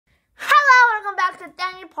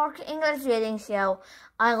Park English Reading Show.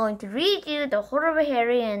 I'm going to read you The Horrible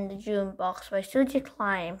Harry and the June Box by Susie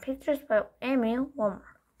Klein, pictures by Amy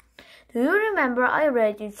Warmer. Do you remember I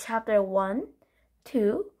read you chapter 1,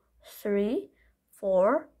 2, 3,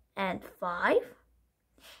 4, and 5?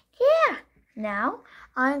 Yeah, now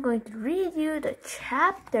I'm going to read you the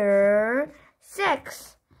chapter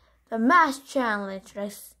 6, the Math Challenge.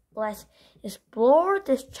 Let's explore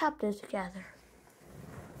this chapter together.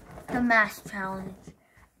 The Math Challenge.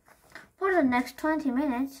 For the next 20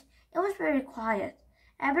 minutes, it was very quiet.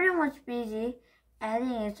 Everyone was busy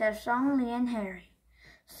adding except Song Li and Harry.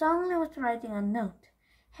 Song Li was writing a note.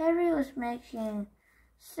 Harry was making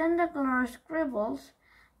Santa scribbles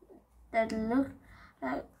that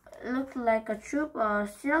looked like a troop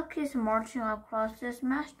of silkies marching across this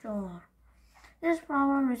master wall. This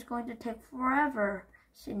problem is going to take forever,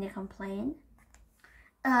 Sydney complained.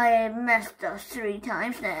 I messed up 3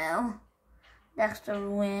 times now, Dexter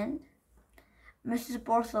whined. Mrs.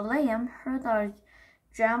 Bartholomew heard our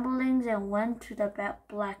jamblings and went to the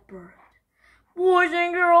blackboard. Boys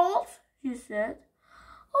and girls, she said,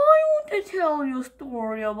 I want to tell you a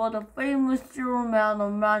story about a famous German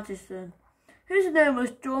of magician. His name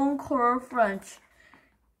is John Carl French.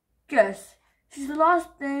 Guess his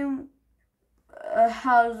last name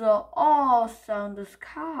has an "ah" sound as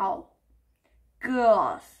cow.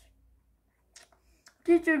 Gus.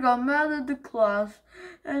 Teacher got mad at the class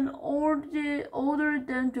and ordered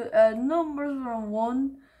them to add numbers from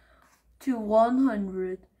 1 to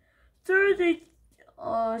 100. 30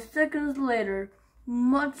 seconds later,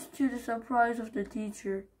 much to the surprise of the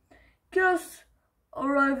teacher, Gus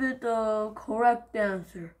arrived at the correct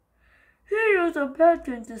answer. Here's a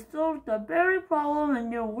pattern to solve the very problem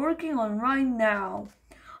and you're working on right now.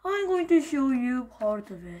 I'm going to show you part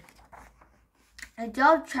of it. I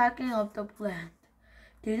job tracking up the plant.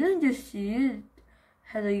 Didn't you see it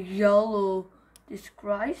had a yellow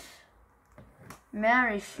disgrace?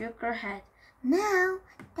 Mary shook her head. No,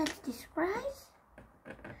 that's disgrace.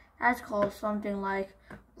 That's called something like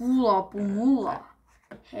gula bumula,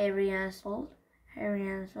 Harry answered.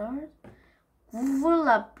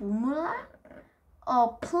 Gula bumula?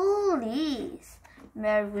 Oh, please,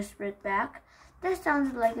 Mary whispered back. That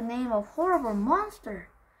sounded like the name of a horrible monster.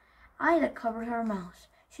 Ida covered her mouth.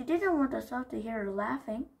 She didn't want herself to hear her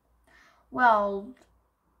laughing. Well,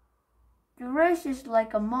 the race is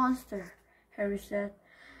like a monster, Harry said.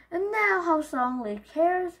 And now how Song Li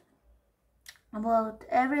cares about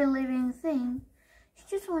every living thing. She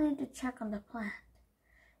just wanted to check on the plant.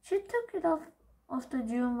 She took it off the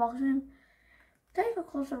June box and take a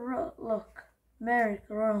closer look. Mary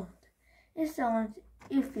groaned. It sounds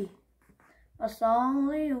iffy. A Song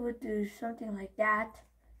Li would do something like that.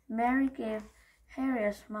 Mary gave Harry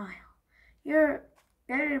a smile. You're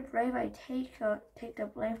very brave. I take the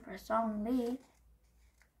blame for Song Li.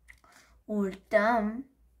 Or dumb,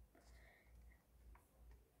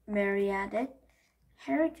 Mary added.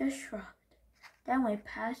 Harry just shrugged. Then went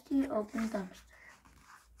past the open dumpster.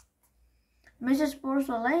 Mrs.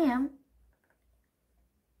 Bartholomew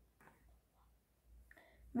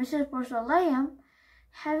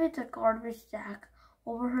having the garbage sack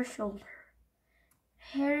over her shoulder.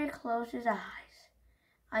 Harry closed his eyes.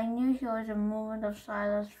 I knew he was a moment of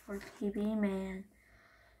silence for TV Man.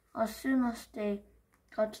 As soon as they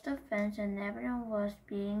got to the fence and everyone was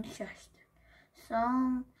being shushed,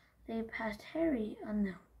 Song Li passed Harry a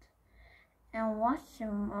note and watched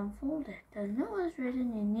him unfold it. The note was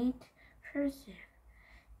written in neat cursive.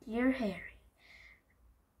 Dear Harry,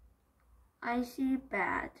 I see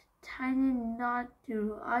bad. Tiny not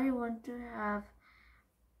do. I want to have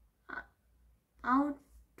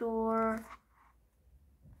outdoor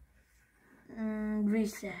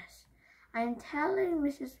recess. I'm telling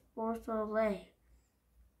Mrs. Bartholomew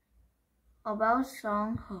about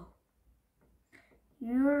Song Ho.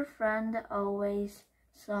 Your friend always,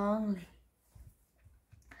 Song Li.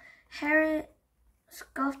 Harry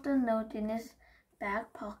scuffed the note in his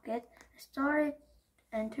back pocket, started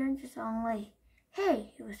and turned to Song Li.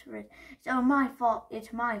 Hey, he whispered. It's all my fault.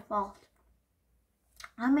 It's my fault.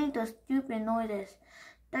 I made those stupid noises.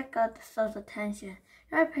 That got the sub's attention.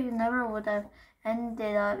 Your pig never would have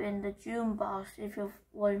ended up in the June box if it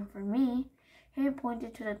wasn't for me. He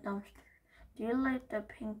pointed to the dumpster. Do you like the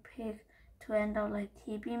pink pig to end up like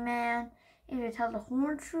TV Man? If you tell the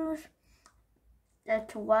whole truth,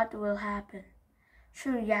 that's what will happen. She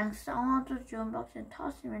yanked Song out of the June box and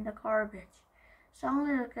tossed him in the garbage. Song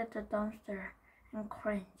looked at the dumpster and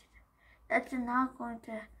cringed. That's not going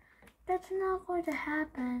to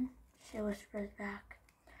happen, she whispered back.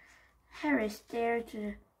 Harry stared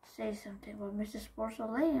to say something, but Mrs.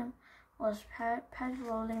 Bartholomew was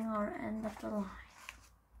patrolling our end of the line.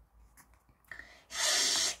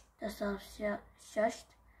 Shh! The sub shushed.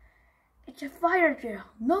 It's a fire drill.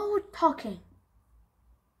 No talking.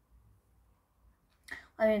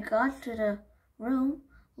 When we got to the room,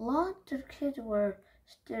 lots of kids were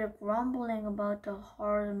still grumbling about the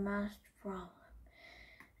hard math problem.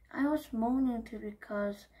 I was moaning too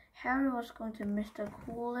because Harry was going to miss the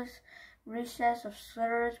coolest recess of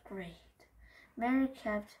 3rd grade. Mary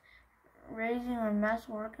kept raising her math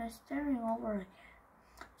work and staring over again.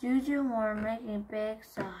 Juju were making big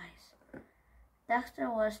sighs. Dexter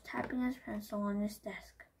was tapping his pencil on his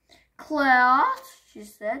desk. Class, she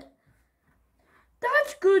said.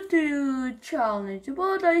 That's good to challenge,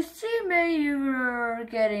 but I see May you're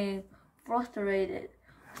getting frustrated.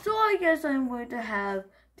 So I guess I'm going to have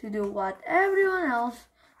to do what everyone else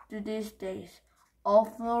do these days.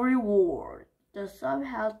 Offer a reward. The sub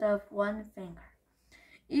held up one finger.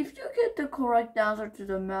 If you get the correct answer to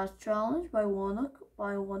the math challenge by 1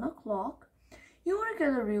 o'clock, you will get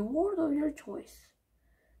a reward of your choice.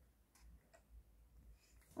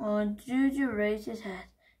 Juju raised his head.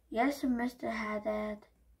 Yes, Mr. Haddad.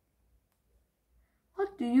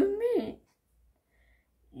 What do you mean?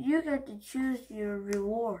 You get to choose your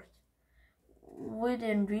reward.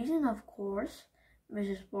 Within reason, of course,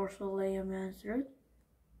 Mrs. Borsaleo answered.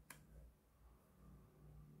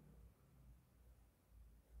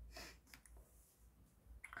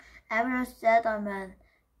 Everyone sat up and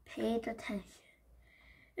paid attention.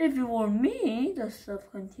 If it were me, the sub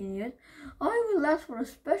continued, I would ask for a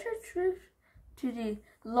special trip to the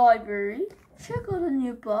library, check out a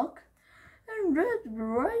new book, and read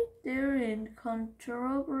right there in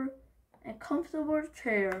a comfortable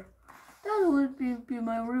chair. That would be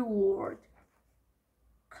my reward.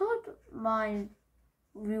 Could my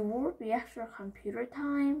reward be extra computer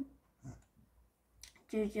time?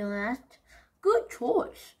 Juju asked. Good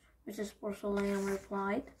choice, Mrs. Porcelain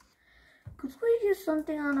replied. Could we use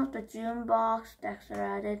something out of the June box? Dexter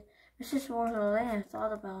added. Mrs. Porcelain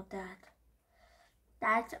thought about that.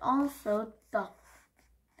 That's also dumb.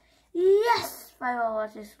 Yes, Five of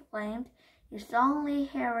us exclaimed. It's only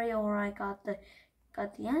Harry or I got the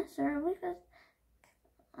answer. We could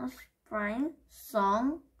spring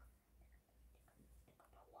song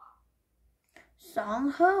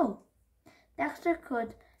ho. Dexter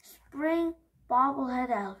could spring bobblehead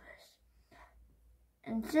Elvis,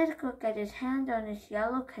 and Sid could get his hand on his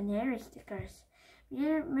yellow canary stickers.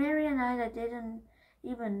 Mary and I didn't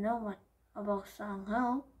even know what about Song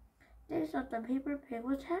Ho. They thought the paper pig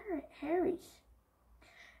was Harry's.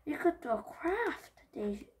 We could do a craft,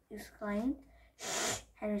 they exclaimed. Shh,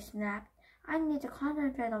 Harry snapped. I need to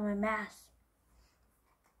concentrate on my math.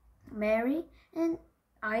 Mary and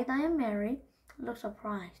Ida and Mary looked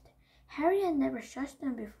surprised. Harry had never shushed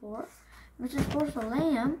them before. Mrs.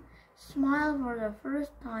 Porcelain smiled for the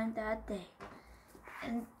first time that day.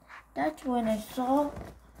 And that's when I saw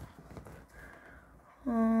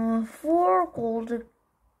 4 gold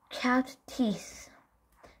cat teeth.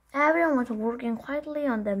 Everyone was working quietly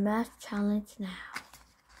on the math challenge now.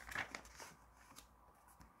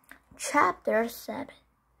 Chapter 7.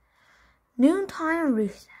 Noontime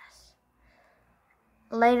recess.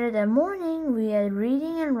 Later that morning, we had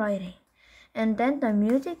reading and writing, and then the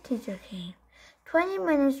music teacher came. 20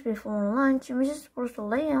 minutes before lunch, Mrs.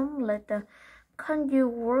 Porcelain let the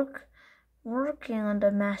conduit working on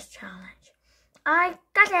the math challenge. I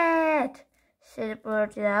got it! Sid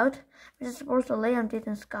blurted out. Mrs. Porcelain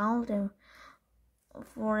didn't scold him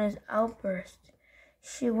for his outburst.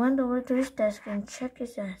 She went over to his desk and checked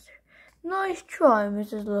his answer. Nice try,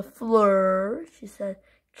 Mrs. LaFleur, she said.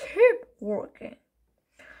 Keep working.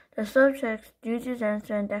 The subjects Juju's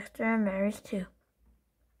answer and Dexter and Mary's too.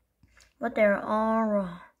 But they were all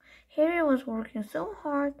wrong. Harry was working so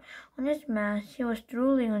hard on his math, he was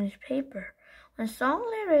drooling on his paper. When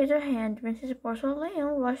Songly raised her hand, Mrs. Porcelain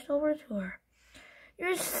rushed over to her.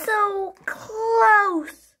 You're so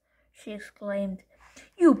close, she exclaimed.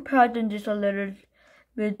 Your pattern is a little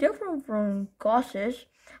bit different from Gus's,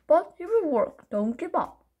 but it will work. Don't give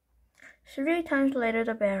up. 3 times later,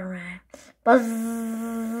 the bell rang.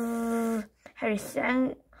 Buzz! Harry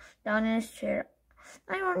sank down in his chair.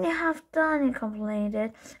 I'm only half done, he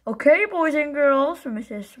complained. Okay, boys and girls,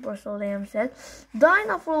 Mrs. Porcelain said. Dine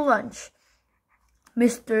up for lunch.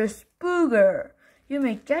 Mr. Spooger, you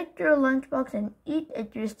may get your lunchbox and eat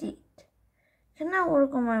at your seat. Can I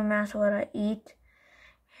work on my math while I eat?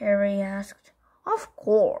 Harry asked. Of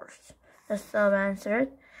course, the sub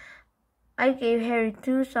answered. I gave Harry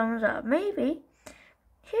 2 thumbs up. Maybe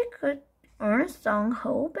he could earn Song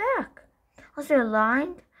Ho back. As they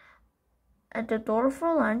lined At the door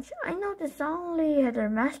for lunch, I noticed Song Lee had her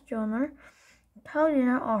mask drummer tugged in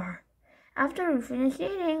her arm. After we finished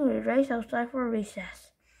eating, we raced outside for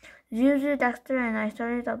recess. Zuzu, Dexter, and I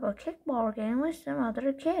started up a kickball game with some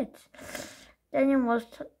other kids. Then it was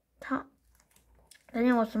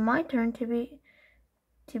my turn to be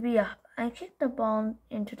up. I kicked the ball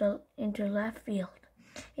into left field.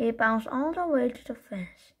 It bounced all the way to the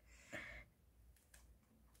fence.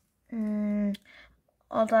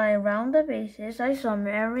 As I rounded the bases, I saw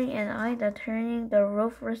Mary and Ida turning the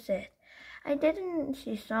roof for a sit. I didn't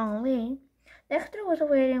see Song Lee. Dexter was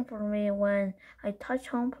waiting for me when I touched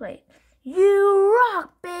home plate. "You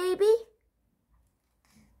rock, baby!"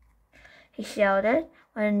 he shouted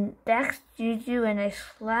when Dex, Juju, and I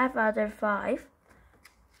slapped other 5.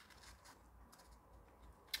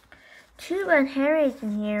 "Too bad Harry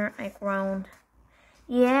isn't here," I groaned.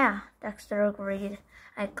 "Yeah," Dexter agreed.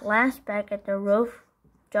 I glanced back at the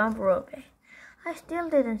jump rope. I still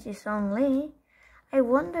didn't see Song Lee. I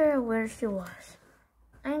wonder where she was.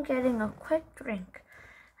 "I'm getting a quick drink,"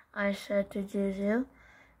 I said to Juju.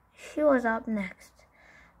 She was up next.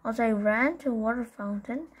 As I ran to the water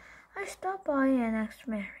fountain, I stopped by and asked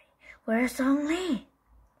Mary, "Where's Song Lee?"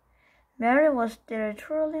 Mary was there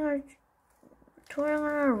twirling on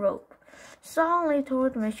her rope. Song Lee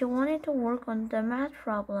told me she wanted to work on the math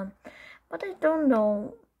problem, but I don't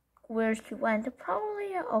know where she went.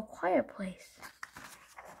 Probably a quiet place.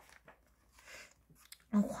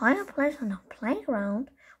 A quiet place on the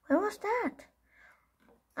playground? Where was that?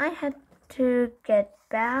 I had to get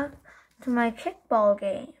back to my kickball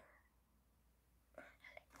game.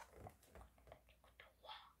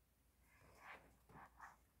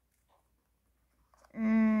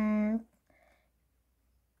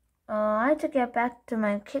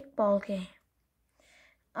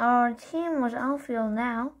 Our team was outfield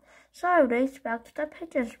now, so I raced back to the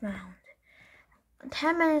pitcher's mound.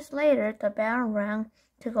 10 minutes later, the bell rang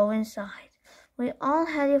to go inside. We all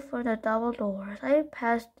headed for the double doors. I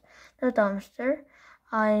passed the dumpster.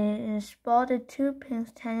 I spotted 2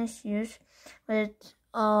 pink tennis shoes with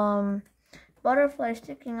butterflies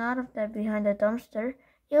sticking out of them behind the dumpster.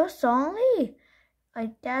 It was Song Lee.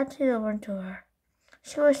 I darted over to her.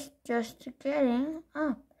 She was just getting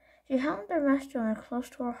up. She held her math drummer close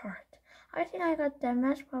to her heart. "I think I got that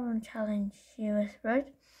math problem challenge," she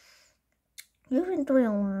whispered. "You've been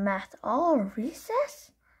doing math all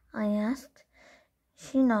recess?" I asked.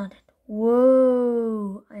 She nodded.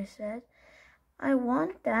 "Whoa," I said. "I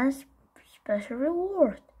want that special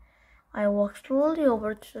reward." I walked slowly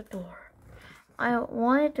over to the door. I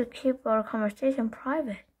wanted to keep our conversation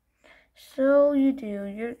private. "So you do.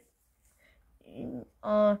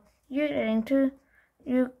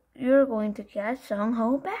 You're going to get Song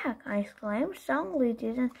Ho back," I exclaimed. Song Lee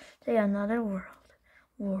didn't say another word.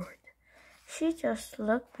 She just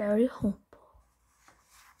looked very hopeful.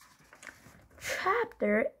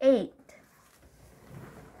 Chapter 8.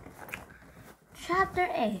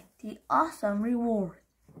 The Awesome Reward.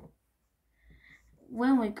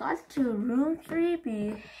 When we got to room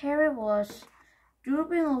 3B, Harry was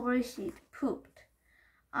drooping over his seat, pooped.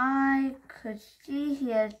 I could see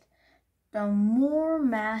he had done more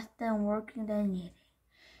math than working than eating.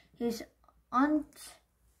 His aunt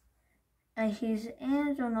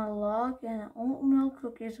on a log and oatmeal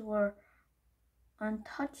cookies were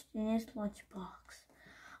untouched in his lunchbox.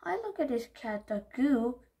 I looked at his cat. The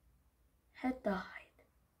Goog had died.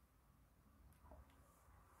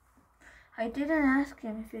 I didn't ask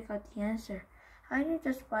him if he got the answer. I knew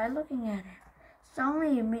just by looking at him. Song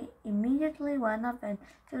Lee immediately went up and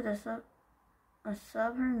took a sub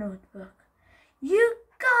her notebook. "You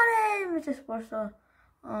got it!" Mrs.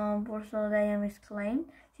 Borsolem exclaimed.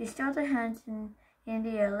 She shot her hands in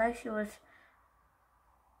the air like she was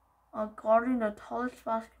guarding the tallest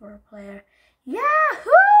basketball player.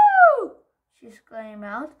 "Yahoo!" she exclaimed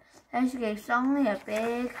out, and she gave Song Lee a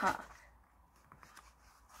big hug.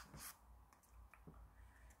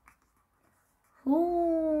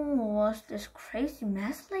 Who was this crazy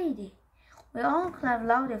math lady? We all clapped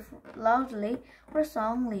loudly for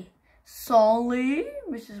Song Lee. "Song Lee,"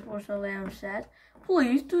 Mrs. Borsolem said,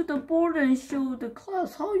 "please to the board and show the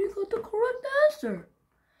class how you got the correct answer."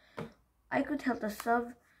 I could tell the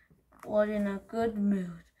sub was in a good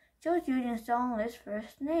mood, just using Song Lee's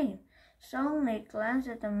first name. Song Lee glanced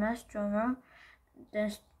at the math drummer,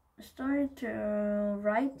 then started to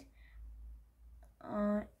write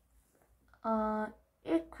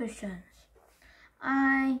equations.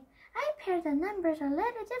 I paired the numbers a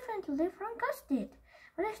little differently from Gus did,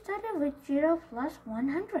 but I started with 0 plus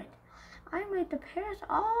 100. I made the pairs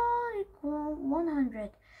all equal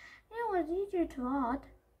 100. It was easier to add.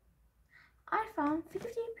 I found 50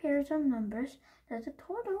 pairs of numbers that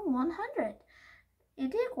total 100.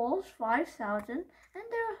 It equals 5,000 and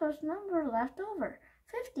there was a number left over,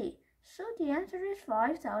 50. So the answer is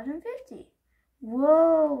 5,050.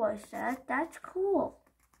 Whoa, I said, that's cool.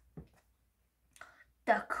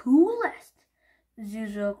 The coolest,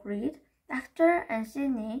 Zuzu agreed. Dexter and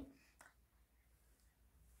Sydney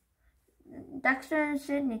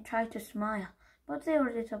tried to smile, but they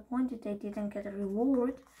were disappointed they didn't get a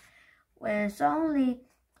reward. When Song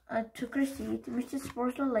took her seat, Mrs.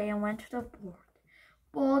 Porcelain went to the board.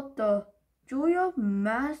 But the joy of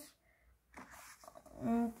math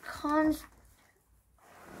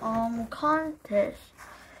contest,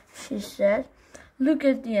 she said. Look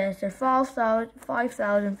at the answer,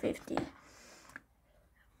 5,050.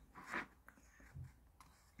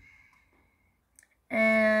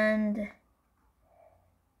 And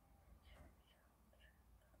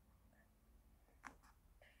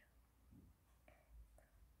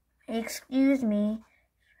excuse me.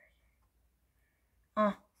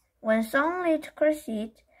 When Song took her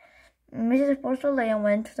seat, Mrs. Porcelain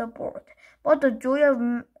went to the board. But the joy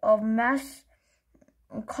of math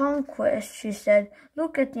conquest, she said.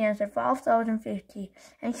 Look at the answer, 5,050.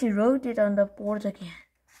 And she wrote it on the board again.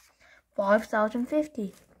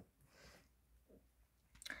 5,050.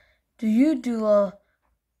 Do you do a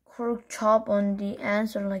cork chop on the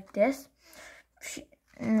answer like this?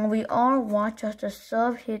 We all watched as the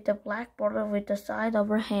sub hit the blackboard with the side of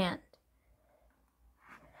her hand.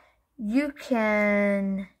 You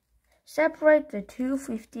can separate the two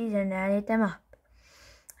 50s and add them up.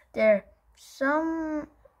 Their sum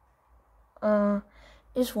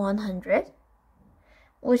is 100,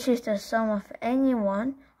 which is the sum of any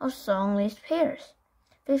one of Song Li's pairs.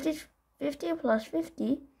 50 plus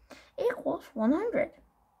 50 equals 100.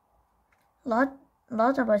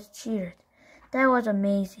 Lots of us cheered. That was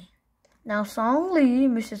amazing. Now, Song Li,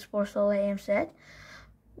 Mrs. Porcelain said,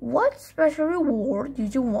 what special reward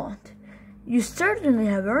did you want? You certainly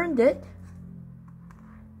have earned it.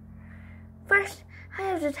 First, I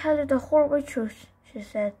have to tell you the horrible truth, she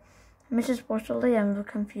said. Mrs. Porcelain was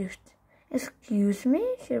confused. Excuse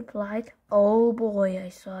me, she replied. Oh boy, I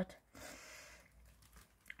thought.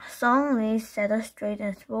 Song Li sat up straight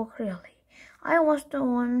and spoke clearly. I was the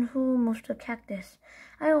one who moved the cactus.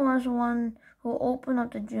 I was the one who opened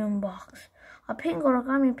up the June box. A pink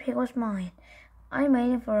origami pig was mine. I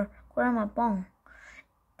made it for Grandma Bong.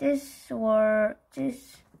 This is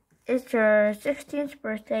her 16th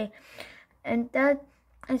birthday, and that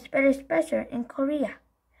is very special in Korea.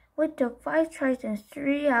 We took 5 tries and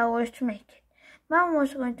 3 hours to make it. Mom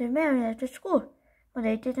was going to marry after school, but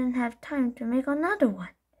I didn't have time to make another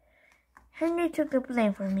one. Henry took the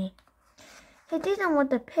blame for me. He didn't want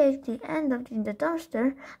the pig to end up in the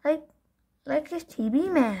dumpster like his TV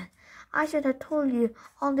man. I should have told you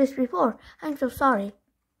all this before. I'm so sorry.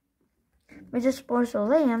 Mrs.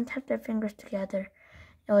 Porcelain tapped her fingers together.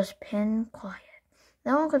 It was pin quiet.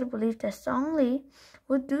 No one could believe that Song Li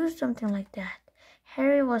would do something like that.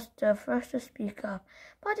 Harry was the first to speak up.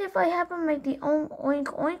 But if I happen to make the oink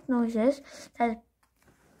oink noises, that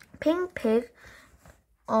pink pig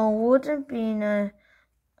wouldn't be in a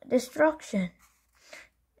destruction.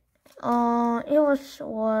 It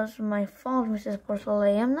was my fault, Mrs.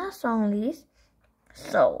 Porcelain, not Song Li's.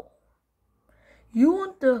 So,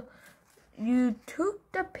 you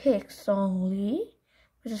took the pig, Song Li?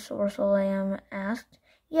 Mrs. Porcelain asked.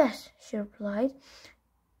 Yes, she replied.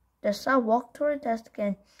 The sub walked to her desk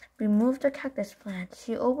and removed the cactus plant.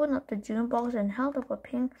 She opened up the June box and held up a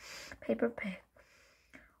pink paper pig.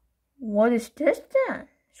 What is this then?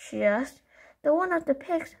 She asked. The one of the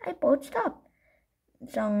pigs I poached up,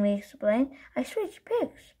 Song Li explained. I switched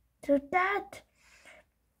pigs. So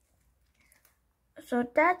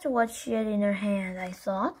that's what she had in her hand, I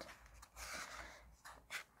thought.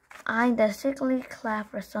 I the sickly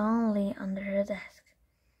clap for Song Li under her desk.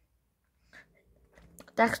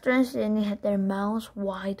 Dexter and Sydney had their mouths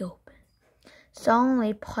wide open.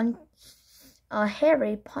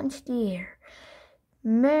 Harry punched the air.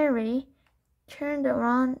 Mary turned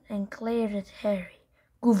around and glared at Harry.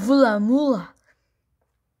 Guvula mula,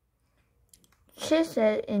 she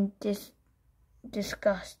said in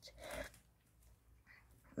disgust.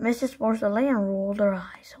 Mrs. Porcelain rolled her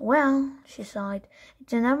eyes. Well, she sighed,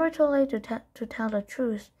 it's never too late to tell the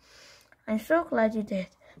truth. I'm so glad you did,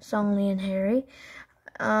 Song Li and Harry.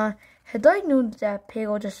 Had I known that pig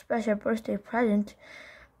was a special birthday present,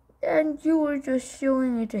 and you were just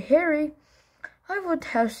showing it to Harry, I would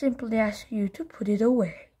have simply asked you to put it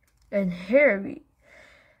away. And Harry,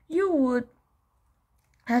 you would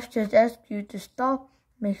have just asked you to stop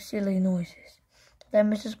making silly noises. Then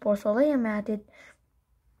Mrs. Borsalem added,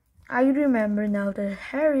 I remember now that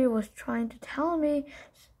Harry was trying to tell me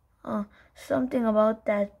something about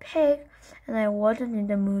that pig, and I wasn't in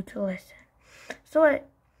the mood to listen. So I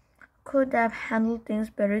could have handled things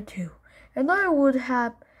better too, and I would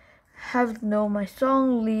have known my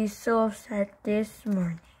song Lee's so upset this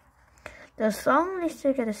morning. Does song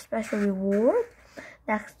Lisa get a special reward?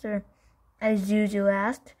 Dexter, as usual,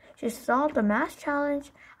 asked. She solved the math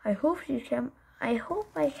challenge. I hope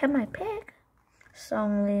I can my pig,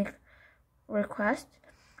 Song Lee requested,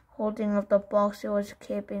 holding up the box he was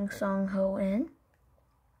keeping Song Ho in.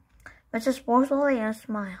 Mrs. Borsalem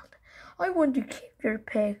smiled. I want to keep your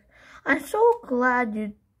pig. I'm so glad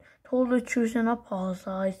you told the truth and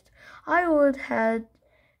apologized. I would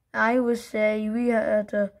say we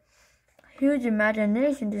had a huge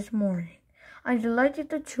imagination this morning. I'm delighted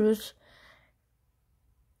the truth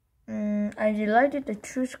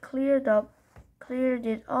cleared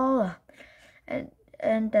it all up.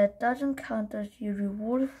 And that doesn't count as your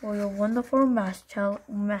reward for your wonderful math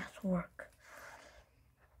work.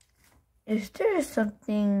 Is there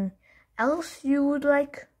something else you would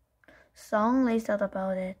like? Song Lee thought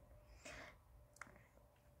about it,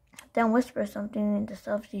 then whispered something in the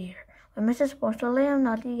Sop's ear. When Mrs. Borsalem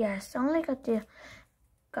nodded yes, Song Lee got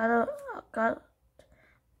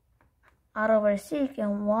out of her seat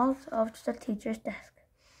and walked up to the teacher's desk.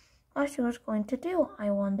 What she was going to do,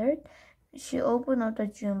 I wondered. She opened up the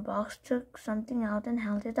June box, took something out, and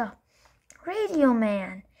held it up. Radio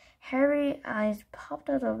Man! Harry's eyes popped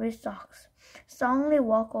out of his socks. Song Lee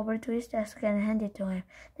walked over to his desk and handed it to him.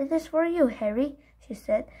 This is for you, Harry, she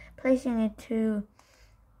said, placing it in 2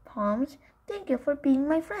 palms. Thank you for being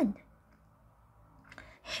my friend.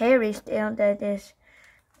 Harry stared at this,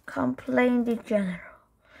 complained the general.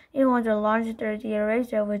 It was a large dirty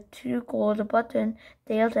eraser with 2 gold button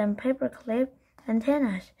tails and paperclip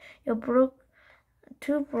antennas. 2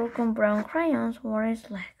 broken brown crayons were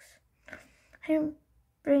its legs. I'm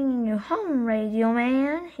bringing you home, Radio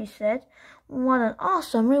Man, he said. What an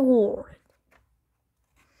awesome reward.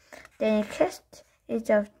 Then he kissed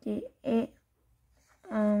each of the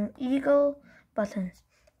eagle buttons.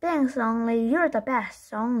 Thanks, Song Lee. You're the best,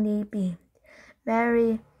 Song Lee beamed.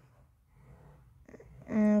 Very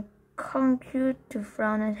cute to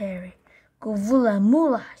frown at Harry. Govula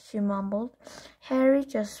moolah, she mumbled. Harry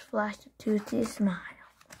just flashed a toothy smile.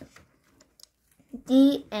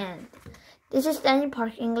 The end. This is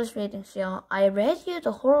dennypark English Reading Show. I read you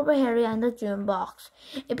The Horrible Harry and the June Box.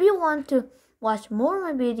 If you want to watch more of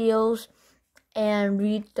my videos and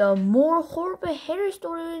read the more Horrible Harry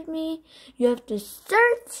story with me, you have to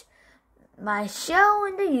search my show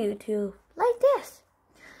in the YouTube like this.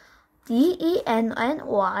 DENNY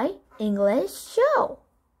English Show.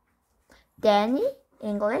 Danny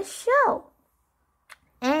English Show.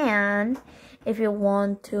 And if you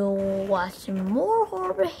want to watch more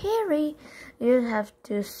Horrible Harry, you have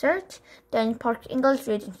to search dennypark English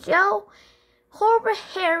Reading Show, Horrible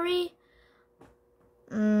Harry,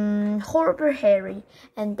 and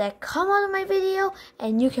that come out of my video,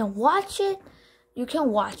 and you can watch it.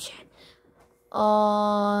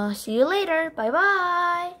 See you later. Bye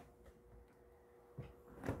bye.